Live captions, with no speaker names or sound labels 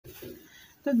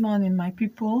Good morning, my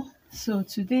people. So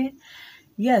today,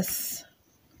 yes,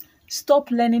 stop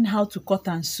learning how to cut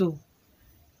and sew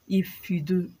if you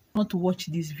do not watch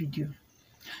this video.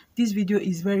 This video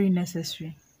is very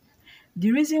necessary.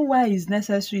 The reason why it's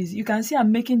necessary is you can see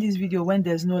I'm making this video when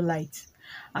there's no light.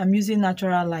 I'm using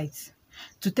natural light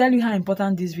to tell you how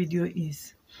important this video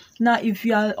is. Now, if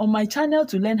you are on my channel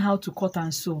to learn how to cut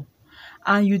and sew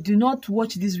and you do not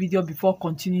watch this video before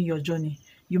continuing your journey,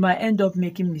 you might end up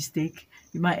making mistake.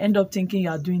 You might end up thinking you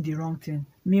are doing the wrong thing.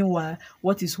 Meanwhile,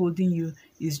 what is holding you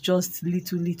is just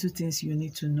little things you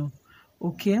need to know.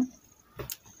 Okay?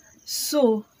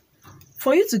 So,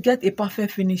 for you to get a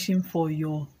perfect finishing for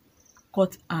your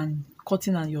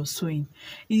cutting and your sewing,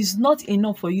 it's not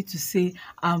enough for you to say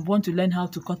I want to learn how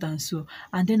to cut and sew,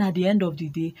 and then at the end of the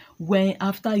day, when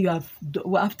after you are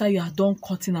done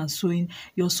cutting and sewing,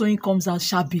 your sewing comes out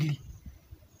shabbily.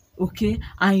 Okay,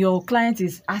 and your client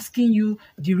is asking you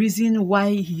the reason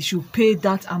why he should pay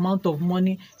that amount of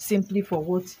money simply for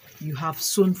what you have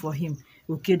sewn for him.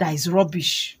 Okay, that is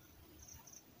rubbish.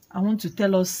 I want to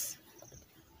tell us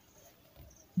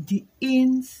the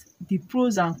ins, the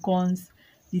pros and cons,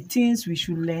 the things we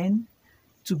should learn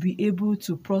to be able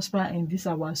to prosper in this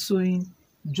our sewing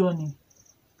journey.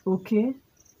 Okay,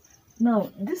 now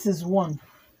this is one.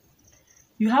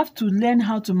 You have to learn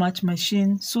how to match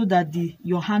machine so that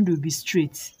your hand will be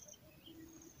straight.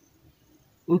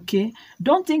 Okay,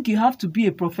 don't think you have to be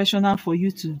a professional for you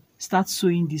to start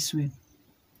sewing this way.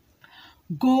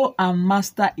 Go and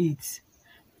master it.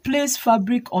 Place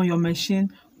fabric on your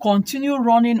machine, continue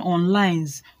running on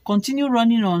lines, continue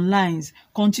running on lines,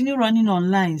 continue running on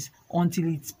lines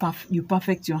until you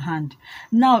perfect your hand.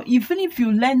 Now, even if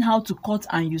you learn how to cut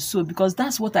and you sew, because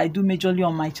that's what I do majorly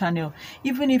on my channel,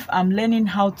 even if I'm learning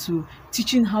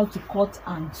teaching how to cut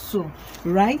and sew,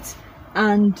 right?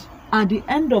 And at the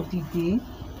end of the day,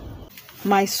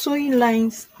 my sewing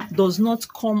lines does not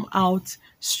come out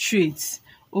straight.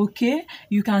 Okay,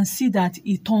 you can see that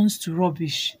it turns to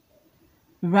rubbish,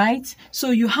 right?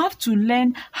 So you have to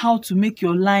learn how to make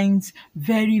your lines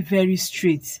very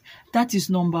straight. That is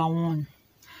number one.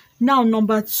 Now,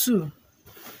 number two,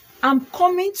 I'm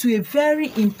coming to a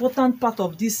very important part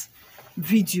of this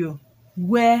video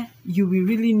where you will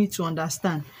really need to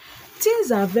understand.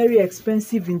 Things are very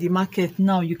expensive in the market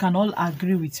now. You can all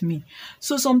agree with me.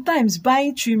 So sometimes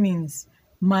buying trimmings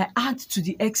might add to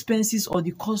the expenses or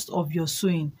the cost of your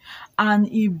sewing, and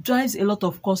it drives a lot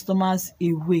of customers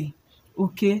away.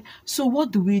 Okay, so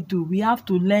what do? We have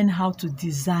to learn how to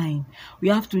design. We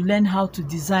have to learn how to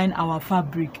design our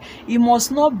fabric. It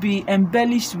must not be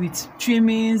embellished with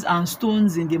trimmings and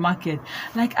stones in the market.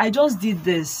 Like I just did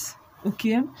this.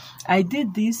 Okay, I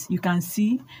did this. You can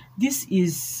see this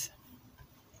is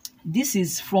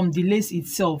from the lace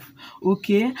itself.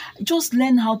 Okay, just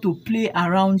learn how to play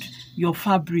around your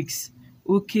fabrics.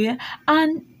 Okay,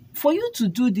 and for you to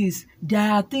do this,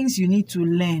 there are things you need to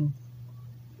learn.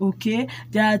 Okay,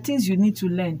 there are things you need to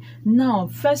learn. Now,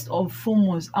 first and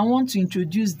foremost, I want to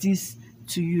introduce this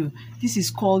to you. This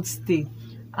is called stay,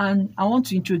 and I want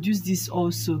to introduce this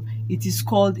also. It is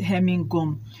called hemming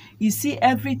gum. You see,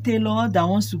 every tailor that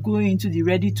wants to go into the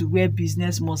ready-to-wear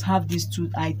business must have these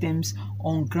two items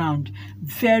on ground.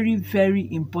 Very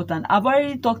important. I've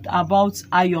already talked about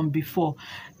iron before.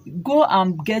 Go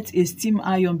and get a steam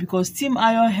iron, because steam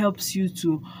iron helps you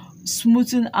to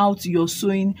smoothen out your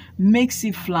sewing, makes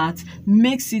it flat,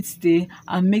 makes it stay,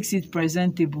 and makes it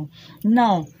presentable.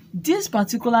 Now, this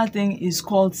particular thing is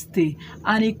called stay,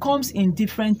 and it comes in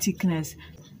different thickness.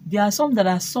 There are some that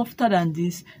are softer than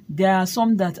this, there are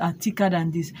some that are thicker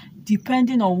than this,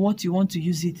 depending on what you want to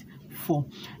use it for.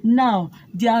 Now,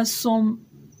 there are some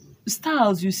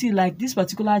styles you see, like this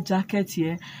particular jacket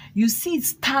here, you see it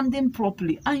standing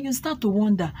properly, and you start to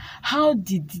wonder, how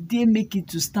did they make it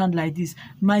to stand like this?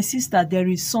 My sister, there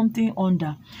is something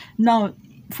under. Now,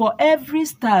 for every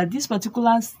style, this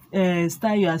particular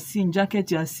style you are seeing,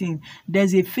 jacket you are seeing,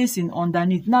 there's a facing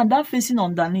underneath. Now, that facing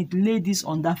underneath, lay this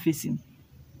on that facing.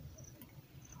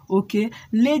 Okay,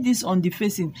 lay this on the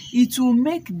facing. It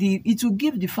will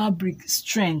give the fabric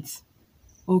strength,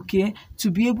 okay, to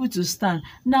be able to stand.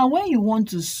 Now, when you want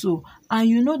to sew and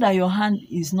you know that your hand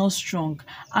is not strong,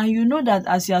 and you know that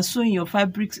as you are sewing, your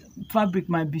fabric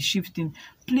might be shifting,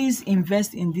 please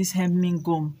invest in this hemming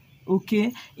gum.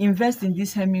 Okay, invest in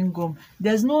this hemming gum.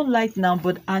 There's no light now,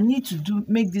 but I need to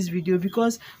make this video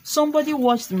because somebody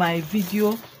watched my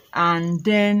video and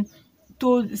then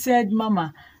said,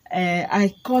 Mama,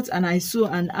 I cut and I sew,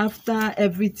 and after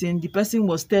everything the person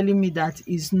was telling me that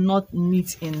is not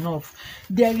neat enough.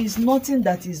 There is nothing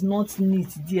that is not neat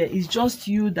there. It's just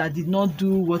you that did not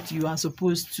do what you are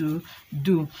supposed to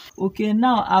do. Okay,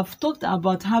 now I've talked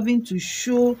about having to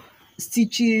show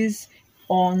stitches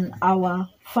on our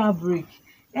fabric.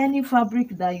 Any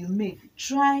fabric that you make,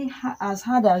 try as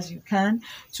hard as you can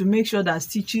to make sure that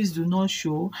stitches do not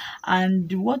show.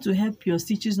 And what to help your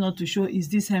stitches not to show is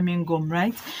this hemming gum,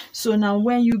 right? So now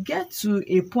when you get to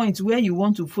a point where you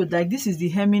want to fold, like this is the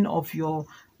hemming of your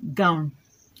gown,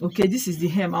 okay, this is the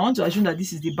hem. I want to assume that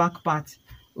this is the back part,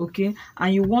 okay,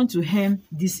 and you want to hem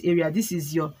this area. This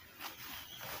is your,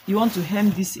 you want to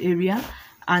hem this area,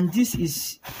 and this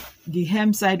is the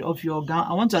hem side of your gown.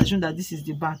 I want to assume that this is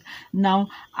the back. Now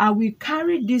I will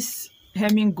carry this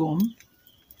hemming gum,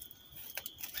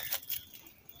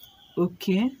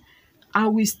 okay, I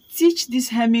will stitch this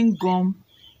hemming gum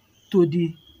to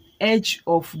the edge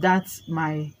of that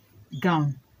my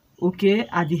gown, okay,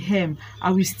 at the hem. I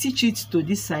will stitch it to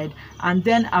this side, and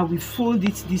then I will fold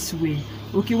it this way.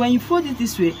 Okay, when you fold it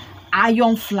this way,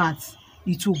 iron flat,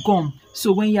 it will gum.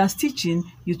 So when you are stitching,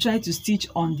 you try to stitch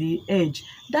on the edge.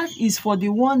 That is for the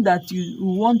one that you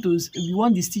want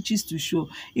the stitches to show.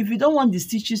 If you don't want the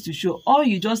stitches to show, all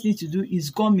you just need to do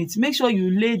is gum it. Make sure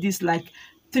you lay this like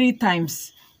 3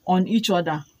 times on each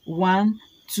other, 1,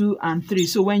 2, and 3.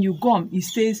 So when you gum, it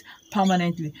stays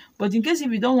permanently. But in case if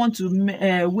you don't want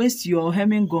to waste your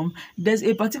hemming gum, there's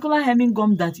a particular hemming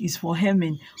gum that is for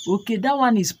hemming. Okay, that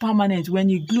one is permanent. When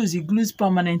it glues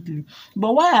permanently.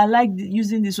 But why I like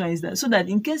using this one is that so that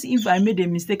in case if I made a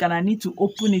mistake and I need to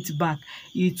open it back,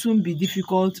 it won't be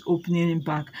difficult opening it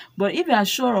back. But if you are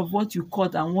sure of what you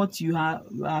cut and what you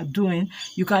are doing,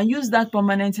 you can use that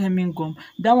permanent hemming gum.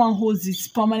 That one holds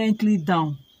it permanently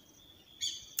down.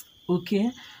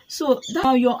 Okay, so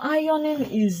now your ironing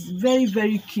is very,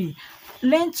 very key.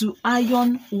 Learn to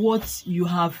iron what you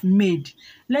have made.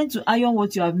 Learn to iron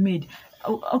what you have made.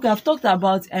 Okay, I've talked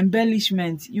about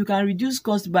embellishment. You can reduce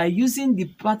cost by using the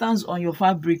patterns on your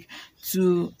fabric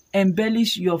to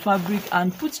embellish your fabric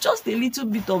and put just a little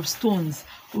bit of stones,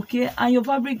 okay, and your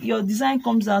fabric, your design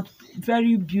comes out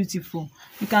very beautiful.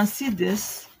 You can see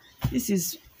this. This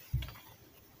is,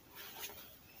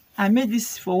 I made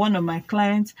this for one of my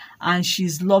clients and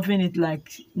she's loving it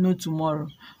like no tomorrow.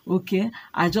 Okay,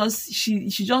 she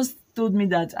just told me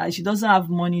that she doesn't have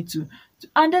money to,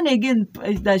 and then again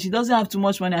that she doesn't have too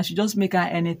much money, I should just make her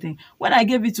anything. When I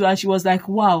gave it to her, she was like,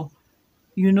 wow,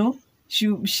 you know, she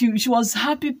was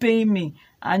happy paying me.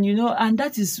 And you know, and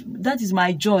that is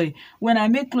my joy when I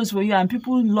make clothes for you and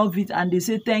people love it and they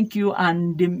say thank you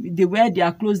and they wear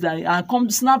their clothes that and come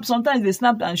snap. Sometimes they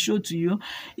snap and show to you.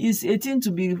 It's a thing to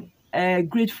be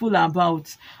grateful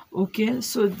about. Okay,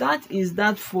 so that is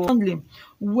that for bundling.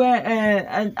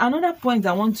 Where another point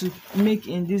I want to make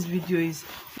in this video is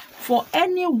for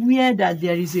anywhere that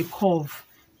there is a curve,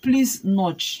 please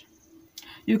notch.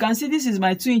 You can see this is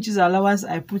my 2 inches allowance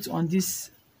I put on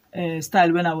this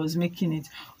style when I was making it.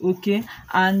 Okay,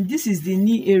 and this is the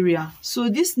knee area. So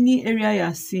this knee area you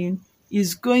are seeing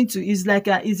is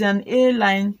an A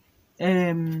line.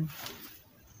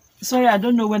 Sorry, I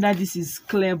don't know whether this is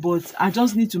clear, but I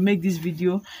just need to make this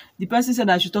video. The person said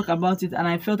I should talk about it and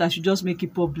I felt I should just make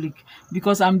it public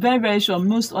because I'm very, very sure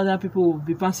most other people will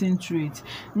be passing through it.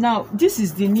 Now this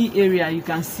is the knee area. You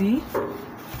can see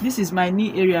this is my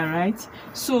knee area, right?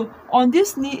 So on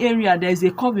this knee area there is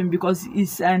a curving because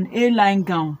it's an A-line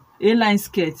gown, A-line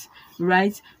skirt,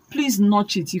 right? Please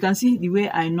notch it. You can see the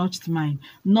way I notched mine.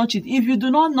 Notch it. If you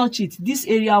do not notch it, this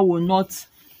area will not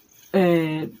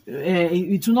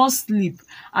it will not slip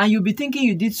and you'll be thinking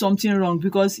you did something wrong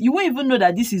because you won't even know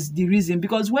that this is the reason.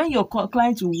 Because when your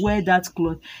client will wear that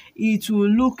cloth, it will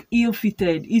look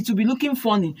ill-fitted, it will be looking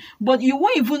funny, but you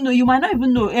won't even know, you might not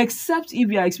even know, except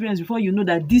if you are experienced before you know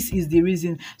that this is the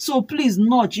reason. So please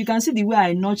notch. You can see the way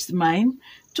I notched mine.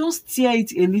 Just tear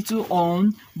it a little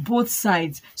on both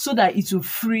sides so that it will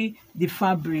free the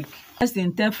fabric. Just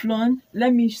in Teflon,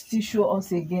 let me still show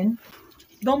us again.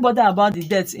 Don't bother about the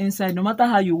dirt inside. No matter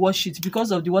how you wash it, because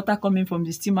of the water coming from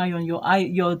the steam iron, your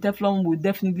Teflon will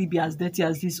definitely be as dirty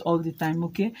as this all the time.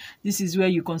 Okay, this is where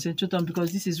you concentrate on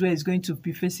because this is where it's going to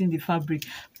be facing the fabric.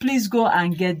 Please go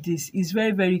and get this. It's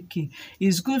very, very key.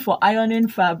 It's good for ironing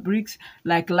fabrics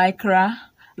like lycra,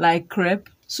 like crepe,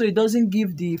 so it doesn't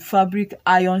give the fabric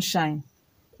iron shine.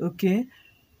 Okay,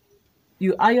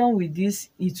 you iron with this,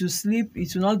 it will slip,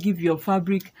 it will not give your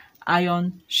fabric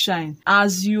iron shine.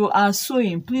 As you are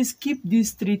sewing, please keep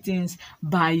these 3 things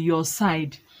by your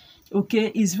side.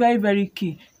 Okay, it's very, very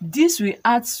key. This will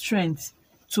add strength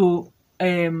to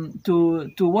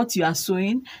to what you are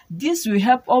sewing. This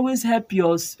will always help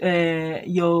your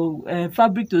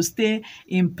fabric to stay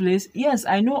in place. Yes,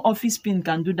 I know office pin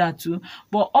can do that too,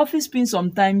 but office pin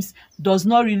sometimes does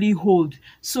not really hold.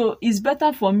 So it's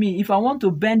better for me if I want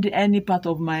to bend any part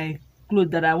of my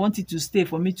cloth that I want it to stay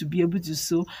for me to be able to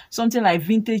sew. Something like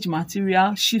vintage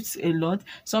material shifts a lot.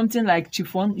 Something like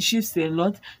chiffon shifts a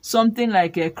lot. Something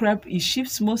like a crepe, it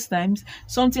shifts most times.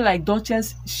 Something like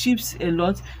Duchess shifts a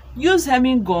lot. Use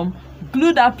hemming gum,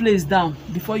 glue that place down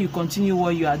before you continue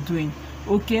what you are doing.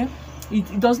 Okay,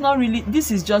 it does not really,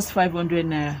 this is just 500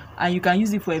 naira and you can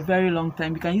use it for a very long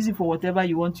time. You can use it for whatever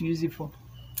you want to use it for.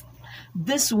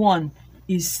 This one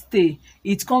is stay.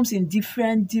 It comes in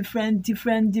different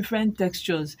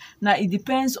textures. Now it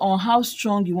depends on how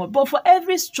strong you want, but for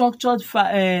every structured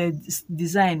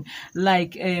design,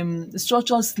 like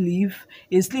structured sleeve,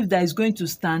 a sleeve that is going to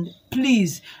stand,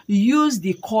 please use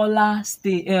the collar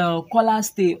stay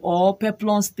or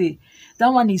peplum stay.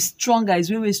 That one is stronger,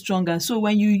 is way stronger. So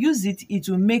when you use it, it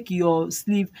will make your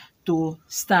sleeve to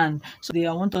stand. So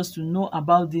I want us to know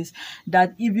about this,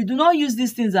 that if you do not use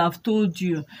these things I've told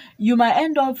you, you might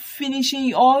end up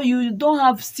finishing, or you don't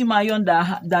have steam iron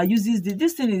that uses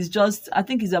this thing. Is just, I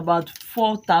think it's about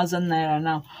 4,000 naira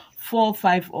now, 4,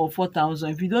 5 or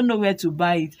 4,000. If you don't know where to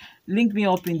buy it, link me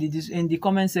up in the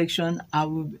comment section.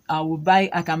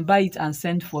 I can buy it and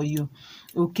send for you.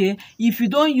 Okay, if you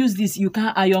don't use this, you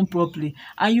can't iron properly,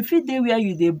 and you fit dey where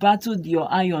you dey battle your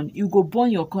iron, you go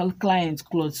burn your client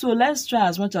cloth. So let's try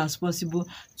as much as possible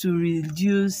to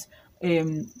reduce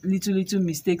little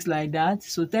mistakes like that.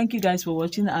 So thank you guys for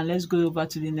watching, and let's go over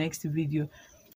to the next video.